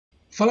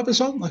Fala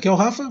pessoal, aqui é o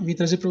Rafa, vim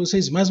trazer para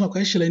vocês mais uma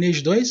quest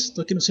Lineage 2,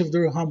 estou aqui no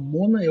servidor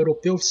Ramona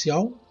Europeu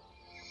Oficial.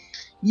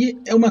 E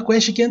é uma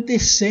quest que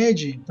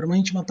antecede para a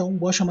gente matar um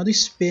boss chamado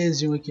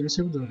Spezion aqui no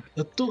servidor.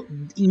 Eu tô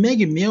em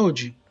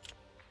Magmeld,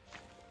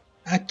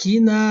 aqui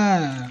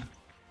na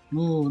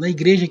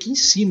igreja aqui em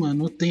cima,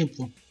 no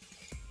templo.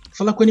 Vou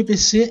falar com o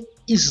NPC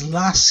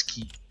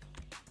Slaski.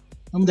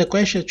 O nome da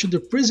quest é To the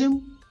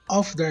Prison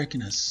of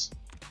Darkness.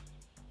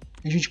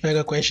 A gente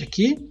pega a quest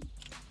aqui,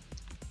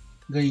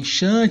 ganha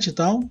enchante e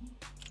tal.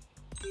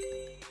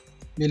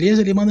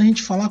 Beleza? Ele manda a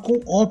gente falar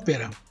com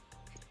Ópera,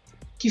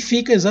 que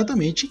fica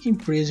exatamente em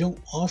Prison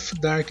of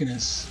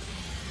Darkness.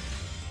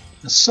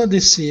 É só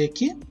descer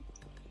aqui.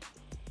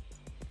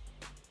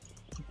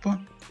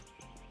 Opa.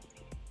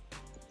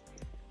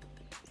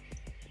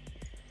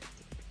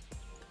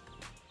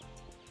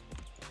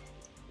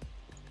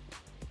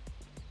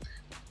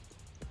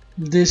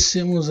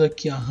 Descemos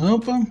aqui a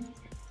rampa.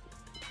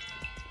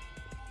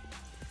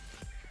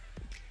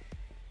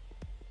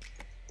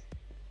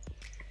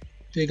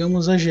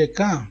 Pegamos a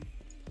GK.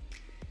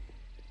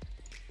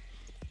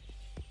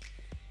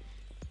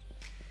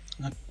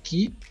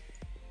 Aqui.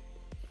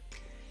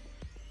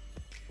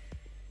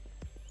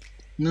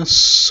 Na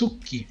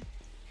Suki.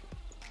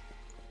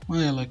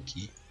 Olha ela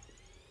aqui.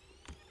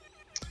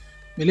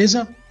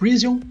 Beleza?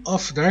 Prison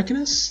of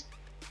Darkness.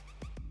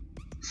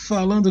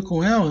 Falando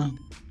com ela,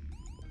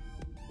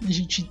 a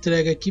gente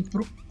entrega aqui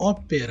pro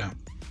Ópera.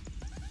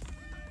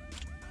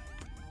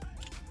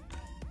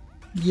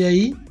 E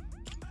aí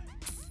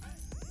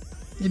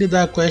ele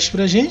dá a quest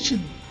pra gente,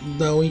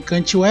 dá o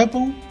Incant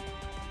Weapon,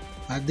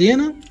 a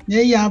Dena, e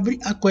aí abre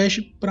a quest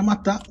para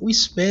matar o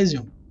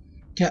Spezion,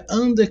 que é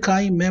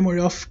Undecaying Memory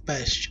of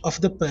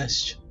the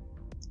Past,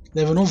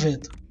 level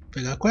 90. Vou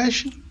pegar a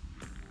quest.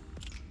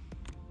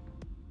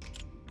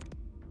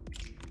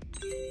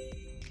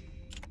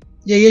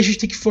 E aí a gente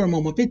tem que formar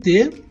uma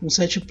PT, com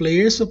 7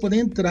 players, para poder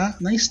entrar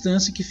na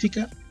instância que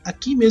fica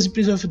aqui mesmo em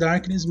Prison of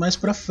Darkness, mais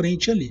pra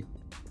frente ali.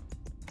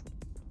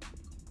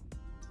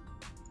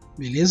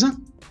 Beleza?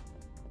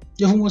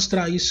 Eu vou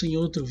mostrar isso em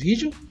outro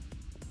vídeo.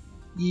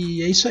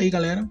 E é isso aí,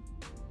 galera.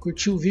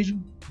 Curtiu o vídeo?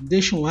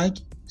 Deixa um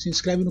like, se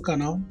inscreve no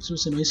canal se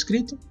você não é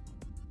inscrito.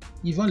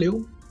 E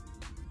valeu,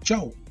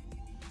 tchau!